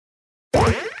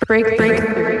Breakthrough.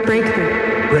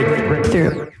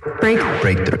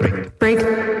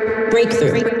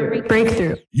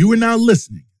 You are now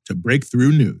listening to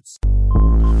Breakthrough News.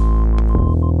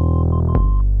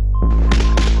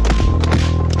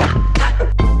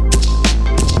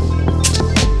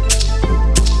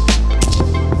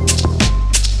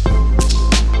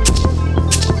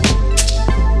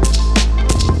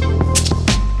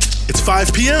 It's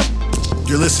 5 p.m.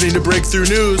 You're listening to Breakthrough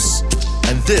News,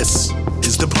 and this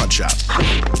is The Punch-Out.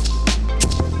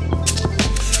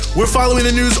 We're following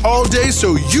the news all day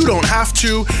so you don't have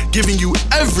to, giving you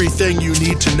everything you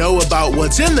need to know about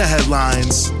what's in the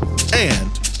headlines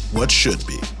and what should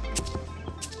be.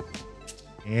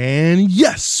 And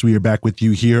yes, we are back with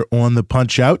you here on The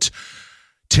Punch-Out.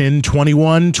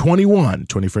 10/21/21,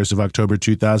 21st of October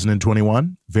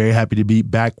 2021. Very happy to be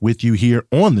back with you here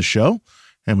on the show.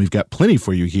 And we've got plenty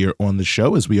for you here on the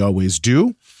show, as we always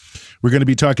do. We're going to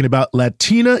be talking about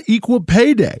Latina Equal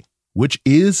Pay Day, which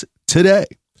is today.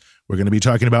 We're going to be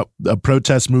talking about a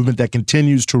protest movement that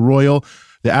continues to roil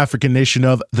the African nation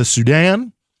of the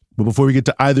Sudan. But before we get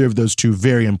to either of those two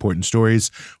very important stories,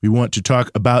 we want to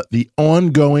talk about the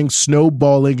ongoing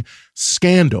snowballing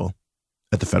scandal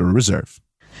at the Federal Reserve.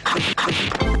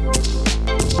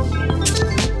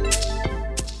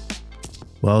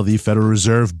 Well, the Federal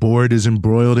Reserve Board is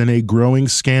embroiled in a growing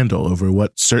scandal over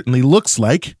what certainly looks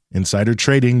like insider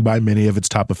trading by many of its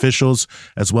top officials,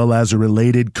 as well as a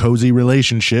related cozy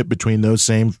relationship between those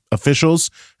same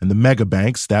officials and the mega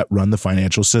banks that run the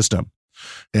financial system.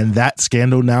 And that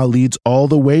scandal now leads all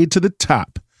the way to the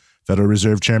top. Federal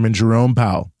Reserve Chairman Jerome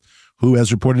Powell, who,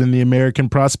 as reported in the American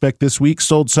Prospect this week,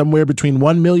 sold somewhere between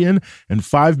 $1 million and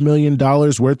 $5 million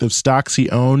worth of stocks he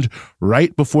owned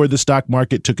right before the stock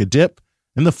market took a dip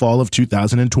in the fall of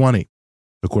 2020.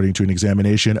 According to an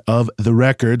examination of the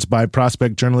records by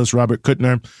Prospect journalist Robert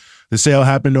Kuttner, the sale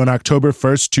happened on October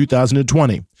 1st,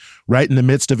 2020, right in the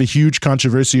midst of a huge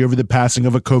controversy over the passing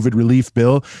of a COVID relief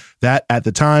bill that, at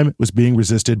the time, was being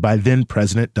resisted by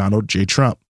then-President Donald J.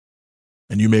 Trump.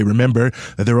 And you may remember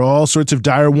that there were all sorts of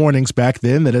dire warnings back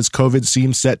then that as COVID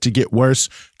seemed set to get worse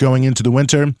going into the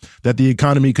winter, that the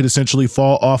economy could essentially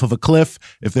fall off of a cliff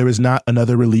if there was not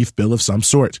another relief bill of some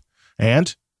sort.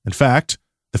 And, in fact,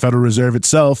 the Federal Reserve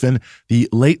itself in the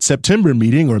late September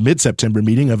meeting or mid-September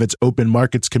meeting of its Open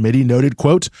Markets Committee noted,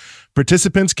 quote,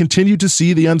 participants continue to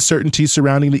see the uncertainty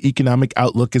surrounding the economic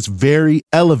outlook as very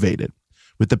elevated,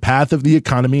 with the path of the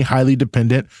economy highly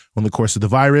dependent on the course of the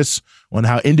virus, on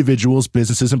how individuals,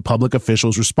 businesses, and public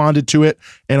officials responded to it,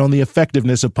 and on the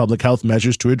effectiveness of public health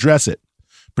measures to address it.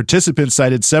 Participants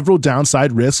cited several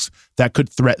downside risks that could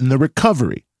threaten the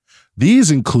recovery.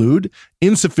 These include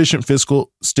insufficient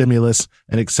fiscal stimulus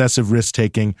and excessive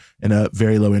risk-taking in a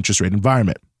very low interest rate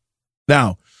environment.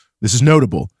 Now, this is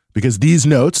notable because these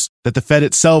notes that the Fed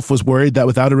itself was worried that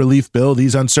without a relief bill,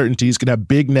 these uncertainties could have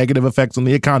big negative effects on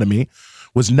the economy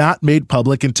was not made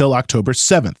public until October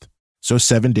 7th, so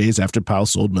 7 days after Powell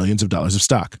sold millions of dollars of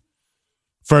stock.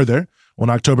 Further, on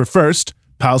October 1st,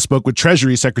 Powell spoke with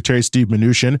Treasury Secretary Steve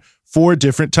Mnuchin 4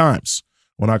 different times.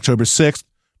 On October 6th,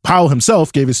 Powell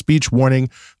himself gave a speech warning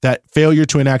that failure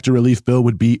to enact a relief bill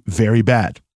would be very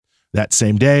bad. That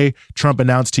same day, Trump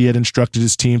announced he had instructed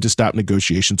his team to stop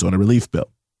negotiations on a relief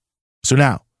bill. So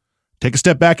now, take a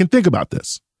step back and think about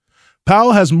this.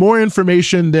 Powell has more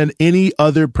information than any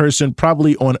other person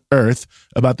probably on earth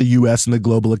about the U.S. and the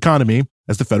global economy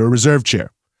as the Federal Reserve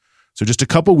Chair. So just a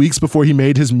couple weeks before he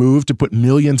made his move to put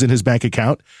millions in his bank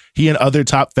account, he and other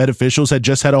top Fed officials had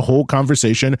just had a whole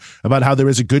conversation about how there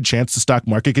is a good chance the stock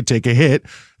market could take a hit,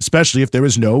 especially if there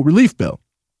was no relief bill.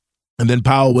 And then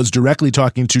Powell was directly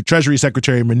talking to Treasury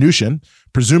Secretary Mnuchin,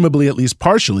 presumably at least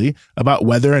partially, about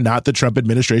whether or not the Trump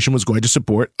administration was going to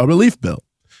support a relief bill.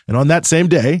 And on that same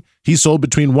day, he sold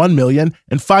between $1 million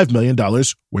and $5 million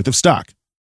worth of stock.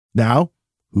 Now,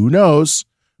 who knows?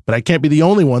 But I can't be the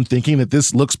only one thinking that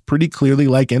this looks pretty clearly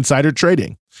like insider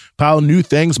trading. Powell knew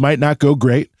things might not go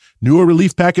great, knew a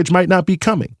relief package might not be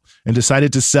coming, and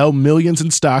decided to sell millions in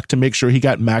stock to make sure he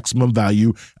got maximum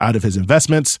value out of his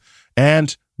investments.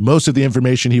 And most of the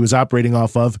information he was operating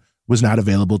off of was not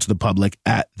available to the public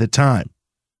at the time.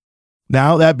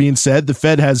 Now, that being said, the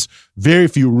Fed has very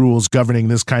few rules governing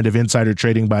this kind of insider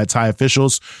trading by its high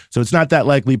officials, so it's not that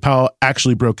likely Powell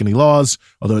actually broke any laws,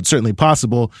 although it's certainly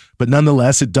possible, but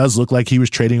nonetheless, it does look like he was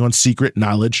trading on secret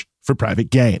knowledge for private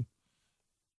gain.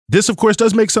 This, of course,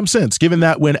 does make some sense, given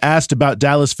that when asked about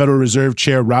Dallas Federal Reserve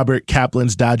Chair Robert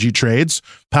Kaplan's dodgy trades,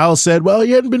 Powell said, well,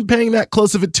 he hadn't been paying that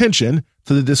close of attention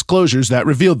to the disclosures that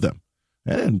revealed them.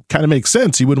 And kind of makes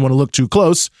sense. He wouldn't want to look too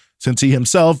close, since he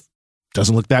himself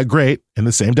doesn't look that great in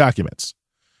the same documents.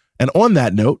 And on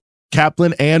that note,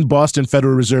 Kaplan and Boston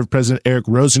Federal Reserve President Eric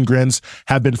Rosengrens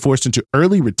have been forced into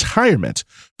early retirement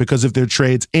because of their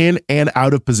trades in and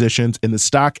out of positions in the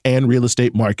stock and real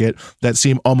estate market that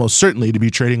seem almost certainly to be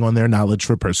trading on their knowledge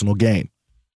for personal gain.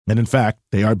 And in fact,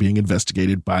 they are being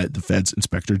investigated by the Fed's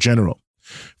Inspector General.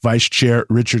 Vice Chair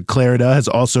Richard Clarida has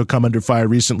also come under fire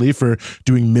recently for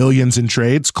doing millions in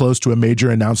trades close to a major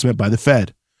announcement by the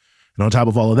Fed. And on top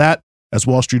of all of that, as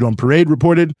Wall Street on Parade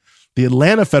reported, the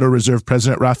Atlanta Federal Reserve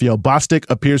President Raphael Bostic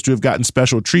appears to have gotten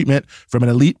special treatment from an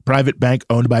elite private bank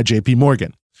owned by J.P.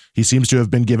 Morgan. He seems to have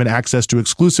been given access to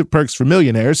exclusive perks for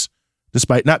millionaires,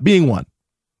 despite not being one,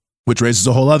 which raises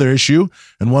a whole other issue,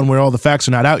 and one where all the facts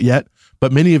are not out yet.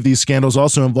 But many of these scandals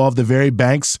also involve the very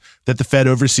banks that the Fed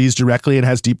oversees directly and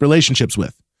has deep relationships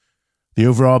with. The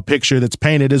overall picture that's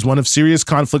painted is one of serious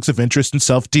conflicts of interest and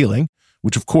self-dealing,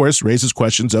 which of course raises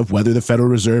questions of whether the Federal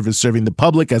Reserve is serving the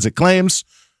public as it claims,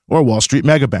 or Wall Street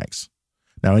megabanks.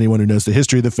 Now, anyone who knows the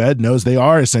history of the Fed knows they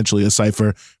are essentially a cipher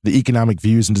of the economic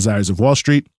views and desires of Wall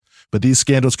Street, but these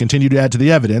scandals continue to add to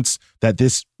the evidence that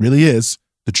this really is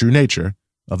the true nature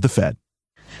of the Fed.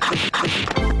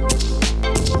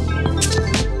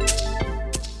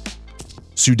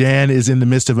 Sudan is in the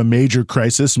midst of a major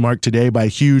crisis marked today by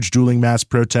huge dueling mass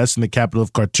protests in the capital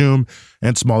of Khartoum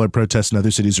and smaller protests in other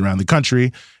cities around the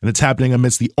country. And it's happening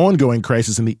amidst the ongoing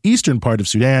crisis in the eastern part of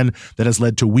Sudan that has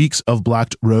led to weeks of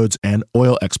blocked roads and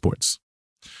oil exports.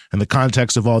 And the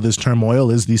context of all this turmoil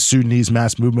is the Sudanese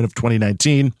mass movement of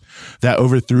 2019 that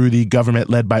overthrew the government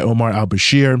led by Omar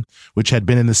al-Bashir, which had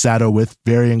been in the saddle with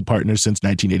varying partners since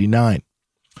 1989.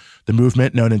 The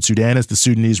movement, known in Sudan as the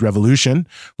Sudanese Revolution,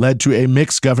 led to a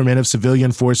mixed government of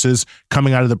civilian forces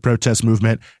coming out of the protest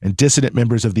movement and dissident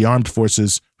members of the armed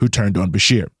forces who turned on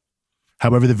Bashir.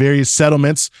 However, the various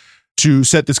settlements to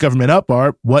set this government up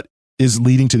are what is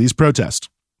leading to these protests.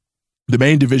 The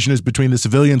main division is between the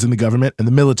civilians in the government and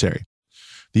the military.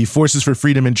 The Forces for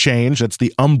Freedom and Change, that's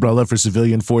the umbrella for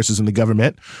civilian forces in the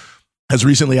government, has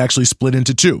recently actually split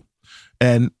into two.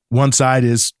 And one side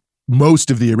is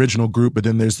most of the original group, but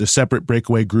then there's the separate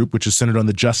breakaway group, which is centered on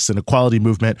the justice and equality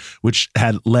movement, which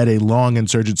had led a long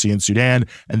insurgency in Sudan,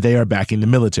 and they are backing the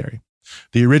military.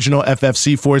 The original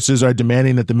FFC forces are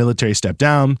demanding that the military step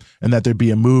down and that there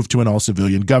be a move to an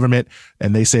all-civilian government,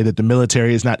 and they say that the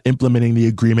military is not implementing the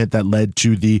agreement that led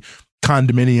to the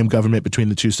condominium government between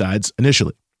the two sides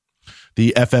initially.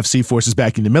 The FFC forces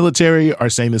backing the military are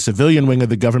saying the civilian wing of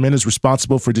the government is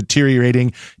responsible for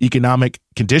deteriorating economic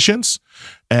conditions,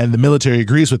 and the military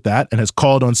agrees with that and has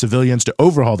called on civilians to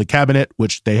overhaul the cabinet,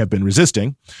 which they have been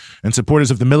resisting. And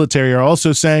supporters of the military are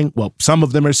also saying, well, some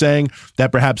of them are saying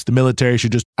that perhaps the military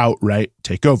should just outright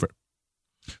take over.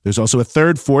 There's also a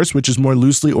third force, which is more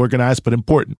loosely organized but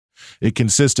important. It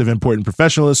consists of important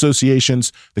professional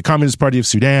associations, the Communist Party of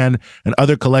Sudan, and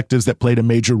other collectives that played a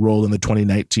major role in the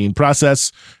 2019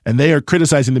 process. And they are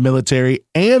criticizing the military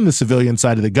and the civilian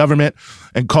side of the government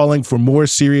and calling for more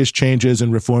serious changes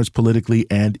and reforms politically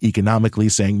and economically,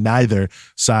 saying neither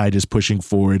side is pushing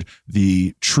forward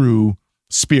the true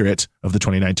spirit of the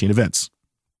 2019 events.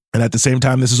 And at the same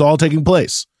time, this is all taking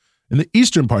place in the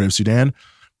eastern part of Sudan.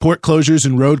 Port closures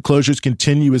and road closures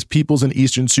continue as peoples in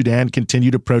eastern Sudan continue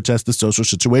to protest the social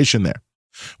situation there.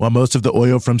 While most of the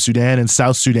oil from Sudan and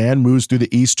South Sudan moves through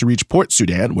the east to reach Port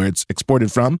Sudan, where it's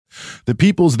exported from, the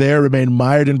peoples there remain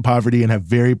mired in poverty and have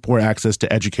very poor access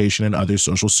to education and other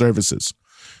social services.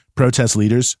 Protest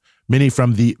leaders, many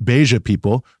from the Beja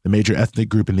people, the major ethnic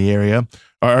group in the area,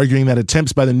 are arguing that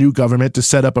attempts by the new government to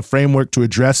set up a framework to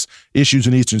address issues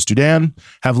in eastern Sudan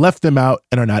have left them out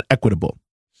and are not equitable.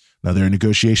 Now, there are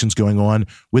negotiations going on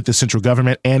with the central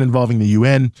government and involving the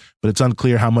UN, but it's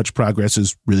unclear how much progress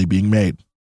is really being made.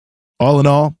 All in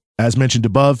all, as mentioned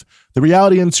above, the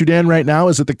reality in Sudan right now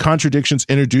is that the contradictions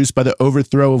introduced by the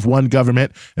overthrow of one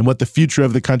government and what the future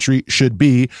of the country should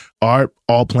be are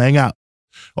all playing out.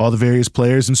 All the various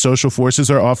players and social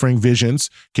forces are offering visions,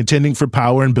 contending for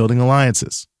power and building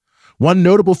alliances. One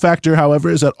notable factor, however,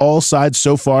 is that all sides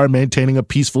so far are maintaining a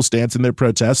peaceful stance in their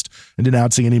protest and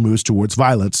denouncing any moves towards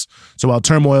violence. So while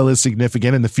turmoil is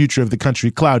significant and the future of the country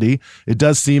cloudy, it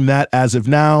does seem that, as of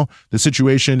now, the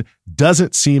situation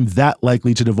doesn't seem that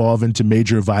likely to devolve into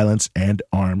major violence and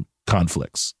armed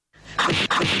conflicts.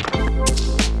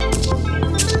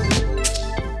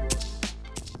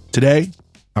 Today,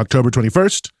 October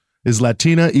 21st, is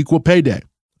Latina Equal Pay Day,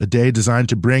 a day designed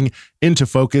to bring into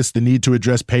focus the need to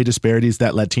address pay disparities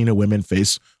that Latina women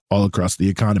face all across the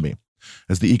economy.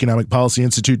 As the Economic Policy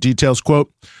Institute details,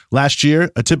 quote, last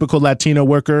year, a typical Latina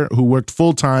worker who worked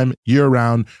full-time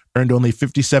year-round earned only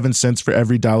 57 cents for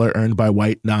every dollar earned by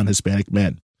white non-Hispanic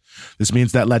men. This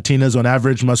means that Latinas on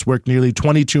average must work nearly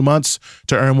 22 months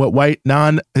to earn what white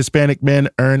non-Hispanic men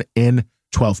earn in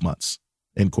 12 months,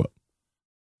 end quote.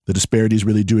 The disparities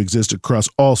really do exist across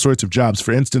all sorts of jobs.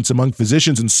 For instance, among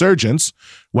physicians and surgeons,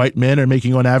 white men are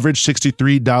making on average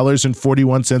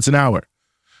 $63.41 an hour.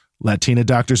 Latina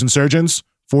doctors and surgeons,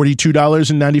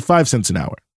 $42.95 an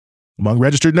hour. Among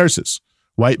registered nurses,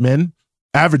 white men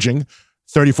averaging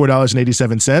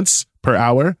 $34.87 per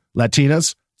hour,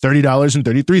 Latinas,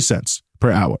 $30.33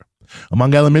 per hour.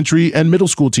 Among elementary and middle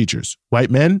school teachers,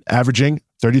 white men averaging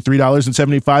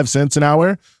 $33.75 an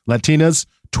hour, Latinas,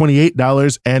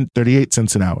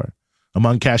 $28.38 an hour.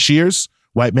 Among cashiers,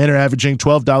 white men are averaging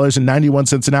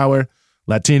 $12.91 an hour,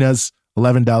 Latinas,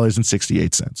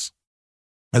 $11.68.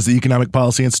 As the Economic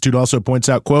Policy Institute also points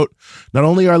out, quote, not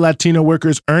only are Latino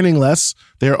workers earning less,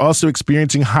 they are also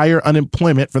experiencing higher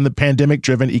unemployment from the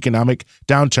pandemic-driven economic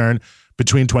downturn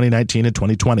between 2019 and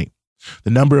 2020. The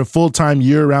number of full-time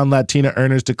year-round Latina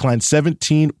earners declined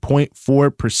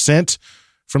 17.4%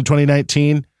 from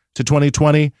 2019 to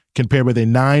 2020, compared with a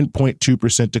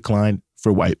 9.2% decline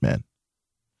for white men.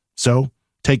 So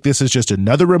take this as just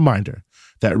another reminder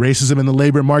that racism in the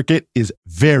labor market is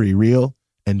very real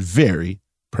and very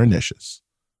pernicious.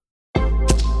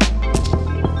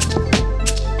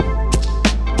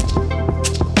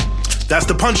 That's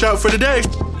the Punch Out for today.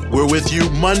 We're with you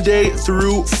Monday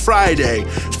through Friday,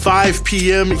 5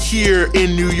 p.m. here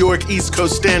in New York East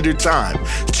Coast Standard Time,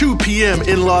 2 p.m.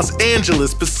 in Los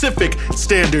Angeles Pacific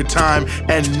Standard Time,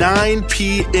 and 9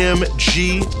 p.m.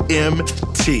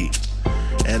 GMT.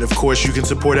 And of course, you can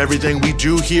support everything we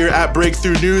do here at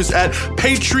Breakthrough News at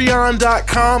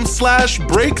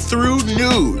patreon.com/Breakthrough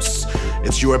News.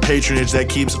 It's your patronage that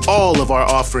keeps all of our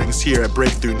offerings here at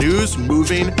Breakthrough News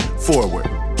moving forward.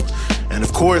 And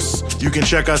of course, you can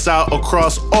check us out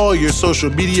across all your social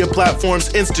media platforms,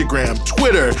 Instagram,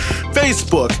 Twitter,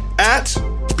 Facebook, at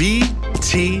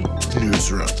BT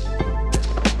Newsroom.